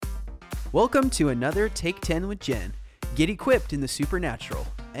Welcome to another Take 10 with Jen. Get equipped in the supernatural.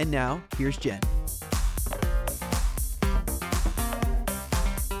 And now, here's Jen.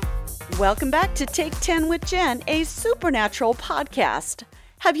 Welcome back to Take 10 with Jen, a supernatural podcast.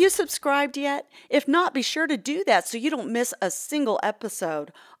 Have you subscribed yet? If not, be sure to do that so you don't miss a single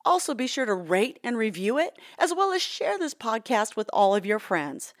episode. Also, be sure to rate and review it, as well as share this podcast with all of your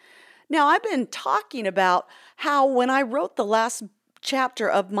friends. Now, I've been talking about how when I wrote the last chapter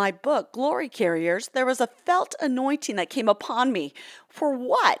of my book, Glory Carriers, there was a felt anointing that came upon me. For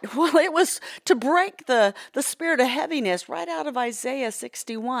what? Well, it was to break the spirit of heaviness right out of Isaiah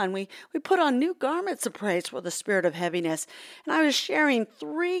 61. We put on new garments of praise for the spirit of heaviness. And I was sharing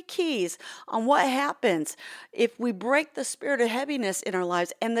 3 keys on what happens if we break the spirit of heaviness in our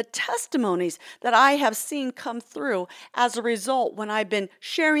lives and the testimonies that I have seen come through as a result when I've been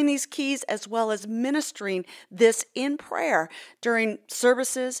sharing these keys as well as ministering this in prayer during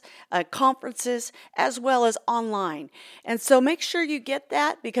services, conferences, as well as online. And so make sure you get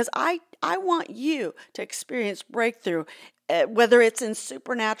that, because I want you to experience breakthrough, whether it's in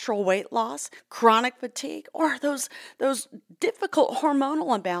supernatural weight loss, chronic fatigue, or those difficult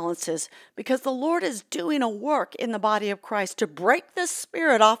hormonal imbalances, because the Lord is doing a work in the body of Christ to break this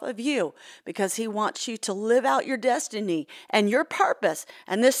spirit off of you, because He wants you to live out your destiny and your purpose.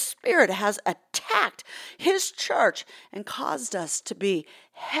 And this spirit has attacked His church and caused us to be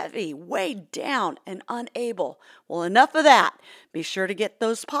heavy, weighed down, and unable. Well, enough of that. Be sure to get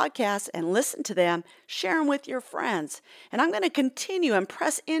those podcasts and listen to them. Share them with your friends. And I'm going to continue and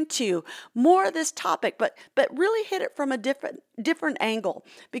press into more of this topic, but really hit it from a different angle.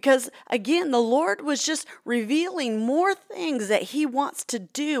 Because again, the Lord was just revealing more things that He wants to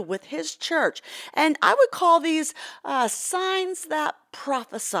do with His church. And I would call these signs that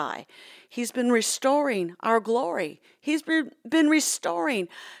prophesy. He's been restoring our glory. He's been restoring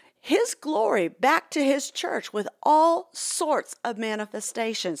His glory back to His church with all sorts of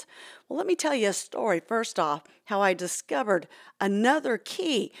manifestations. Well, let me tell you a story first off, how I discovered another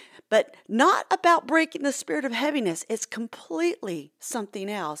key, but not about breaking the spirit of heaviness. It's completely something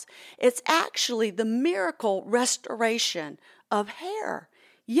else. It's actually the miracle restoration of hair.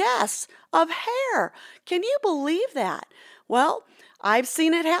 Yes, of hair. Can you believe that? Well, I've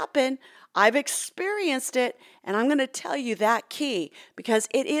seen it happen. I've experienced it, and I'm going to tell you that key because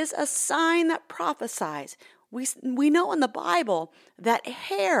it is a sign that prophesies. We know in the Bible that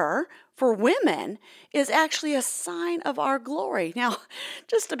hair for women is actually a sign of our glory. Now,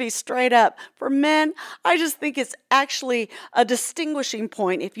 just to be straight up, for men, I just think it's actually a distinguishing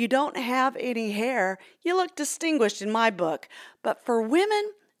point. If you don't have any hair, you look distinguished in my book. But for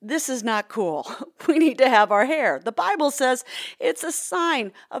women, this is not cool. We need to have our hair. The Bible says it's a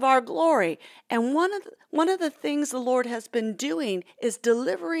sign of our glory. And one of the things the Lord has been doing is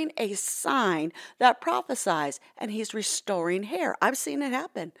delivering a sign that prophesies, and He's restoring hair. I've seen it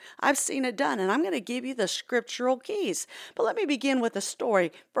happen. I've seen it done, and I'm going to give you the scriptural keys. But let me begin with a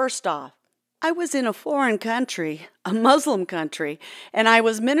story. First off, I was in a foreign country, a Muslim country, and I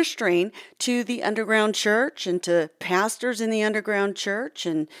was ministering to the underground church and to pastors in the underground church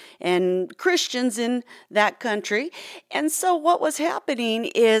and Christians in that country. And so what was happening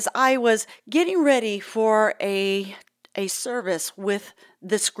is I was getting ready for a service with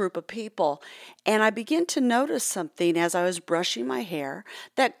this group of people. And I began to notice something as I was brushing my hair,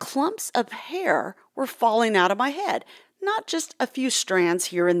 that clumps of hair were falling out of my head. Not just a few strands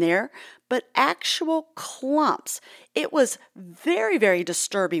here and there, but actual clumps. It was very, very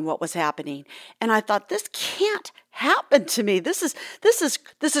disturbing what was happening. And I thought, this can't happen to me. This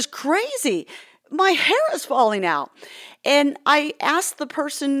is crazy. My hair is falling out. And I asked the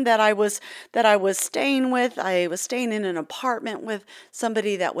person that I was staying with. I was staying in an apartment with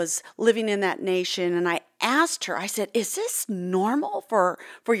somebody that was living in that nation. And I asked her, I said, is this normal for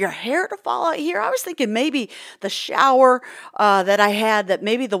your hair to fall out here? I was thinking maybe the shower that I had, that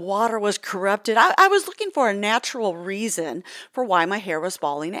maybe the water was corrupted. I was looking for a natural reason for why my hair was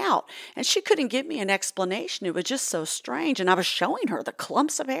falling out. And she couldn't give me an explanation. It was just so strange. And I was showing her the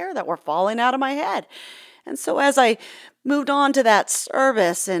clumps of hair that were falling out of my head. And so as I moved on to that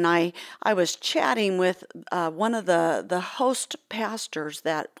service, and I was chatting with one of the host pastors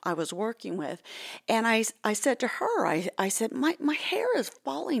that I was working with, and I said to her, I said, my hair is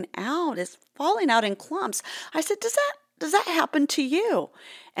falling out. It's falling out in clumps. I said, does that happen to you?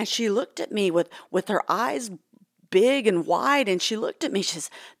 And she looked at me with her eyes big and wide, and she looked at me. She says,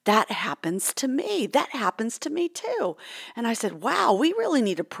 that happens to me. That happens to me too. And I said, wow, we really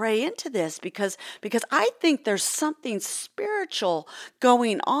need to pray into this because I think there's something spiritual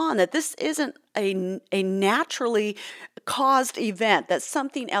going on, that this isn't a naturally caused event, that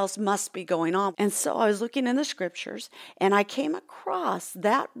something else must be going on. And so I was looking in the scriptures and I came across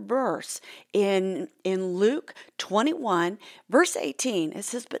that verse in Luke 21, verse 18. It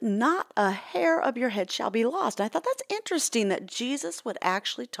says, "But not a hair of your head shall be lost." And I thought that's interesting that Jesus would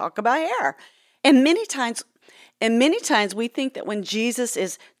actually talk about hair. And many times we think that when Jesus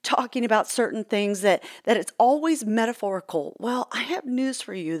is talking about certain things that it's always metaphorical. Well, I have news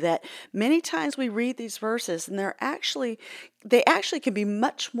for you that many times we read these verses and they actually can be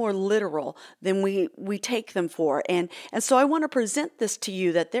much more literal than we take them for. And so I want to present this to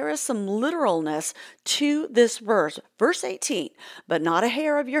you, that there is some literalness to this verse. Verse 18, "But not a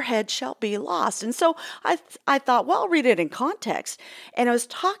hair of your head shall be lost." And so I thought, well, I'll read it in context. And I was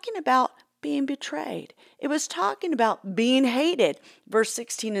talking about being betrayed. It was talking about being hated, verse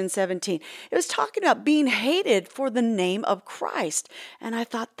 16 and 17. It was talking about being hated for the name of Christ. And I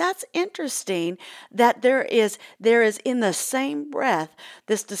thought that's interesting that there is in the same breath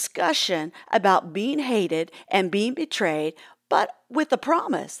this discussion about being hated and being betrayed, but with the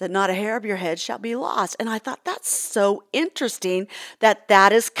promise that not a hair of your head shall be lost. And I thought that's so interesting that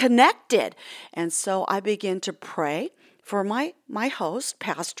is connected. And so I began to pray for my host,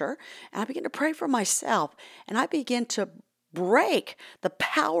 pastor, and I began to pray for myself, and I began to break the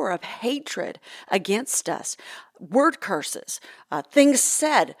power of hatred against us, word curses, things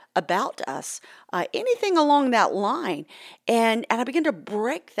said about us, anything along that line, and I began to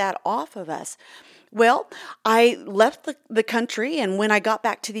break that off of us. Well, I left the country, and when I got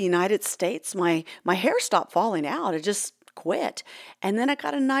back to the United States, my hair stopped falling out. It just quit, and then I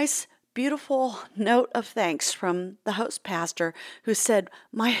got a nice beautiful note of thanks from the host pastor, who said,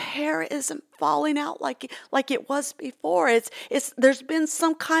 "My hair isn't falling out like it was before. There's been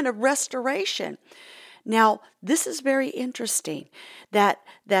some kind of restoration." Now, this is very interesting that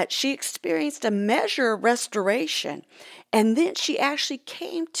she experienced a measure of restoration, and then she actually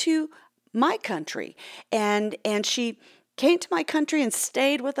came to my country, and she came to my country and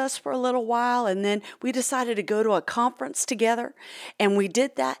stayed with us for a little while, and then we decided to go to a conference together, and we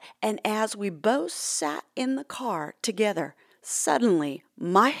did that. And as we both sat in the car together, suddenly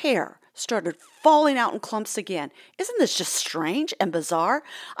my hair started falling out in clumps again. Isn't this just strange and bizarre?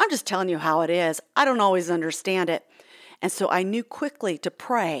 I'm just telling you how it is. I don't always understand it. And so I knew quickly to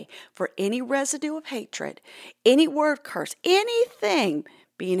pray for any residue of hatred, any word curse, anything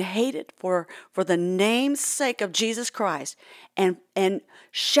being hated for the name's sake of Jesus Christ, and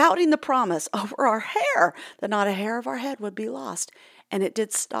shouting the promise over our hair that not a hair of our head would be lost. And it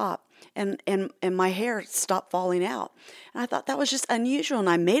did stop, and my hair stopped falling out. And I thought that was just unusual, and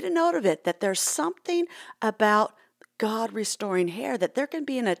I made a note of it, that there's something about God restoring hair, that there can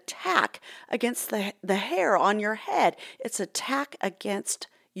be an attack against the hair on your head. It's an attack against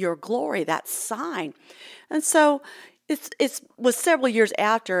your glory, that sign. And so it was several years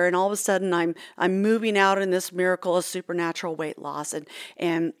after, and all of a sudden I'm moving out in this miracle of supernatural weight loss,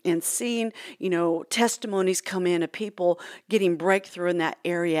 and seeing testimonies come in of people getting breakthrough in that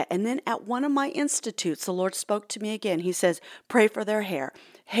area. And then at one of my institutes, the Lord spoke to me again. He says, "Pray for their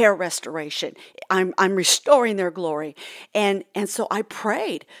hair restoration. I'm restoring their glory." And so I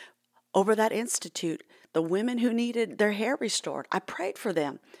prayed over that institute, the women who needed their hair restored. I prayed for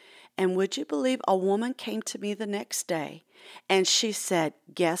them. And would you believe, a woman came to me the next day and she said,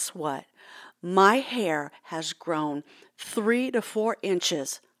 "Guess what? My hair has grown 3 to 4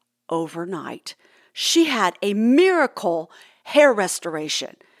 inches overnight." She had a miracle hair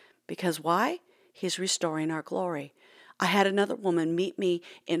restoration. Because why? He's restoring our glory. I had another woman meet me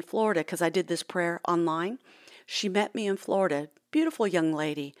in Florida, because I did this prayer online. She met me in Florida. Beautiful young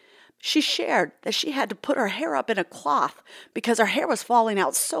lady. She shared that she had to put her hair up in a cloth because her hair was falling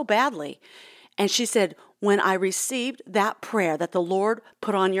out so badly. And she said, "When I received that prayer that the Lord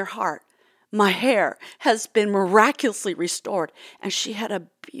put on your heart, my hair has been miraculously restored." And she had a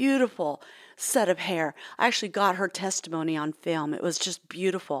beautiful set of hair. I actually got her testimony on film. It was just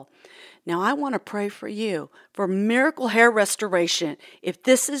beautiful. Now, I want to pray for you for miracle hair restoration. If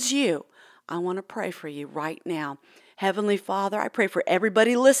this is you, I want to pray for you right now. Heavenly Father, I pray for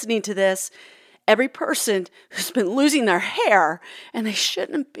everybody listening to this, every person who's been losing their hair, and they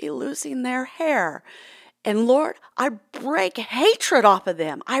shouldn't be losing their hair. And Lord, I break hatred off of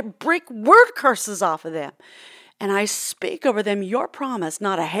them. I break word curses off of them. And I speak over them your promise,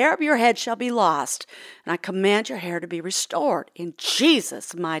 not a hair of your head shall be lost. And I command your hair to be restored in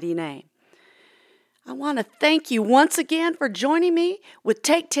Jesus' mighty name. I want to thank you once again for joining me with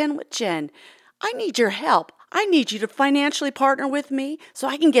Take 10 with Jen. I need your help. I need you to financially partner with me so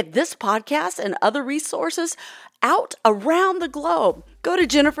I can get this podcast and other resources out around the globe. Go to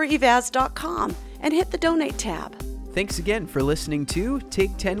jenniferevaz.com and hit the donate tab. Thanks again for listening to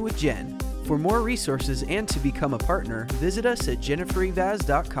Take 10 with Jen. For more resources and to become a partner, visit us at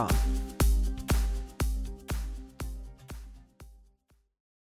jenniferevaz.com.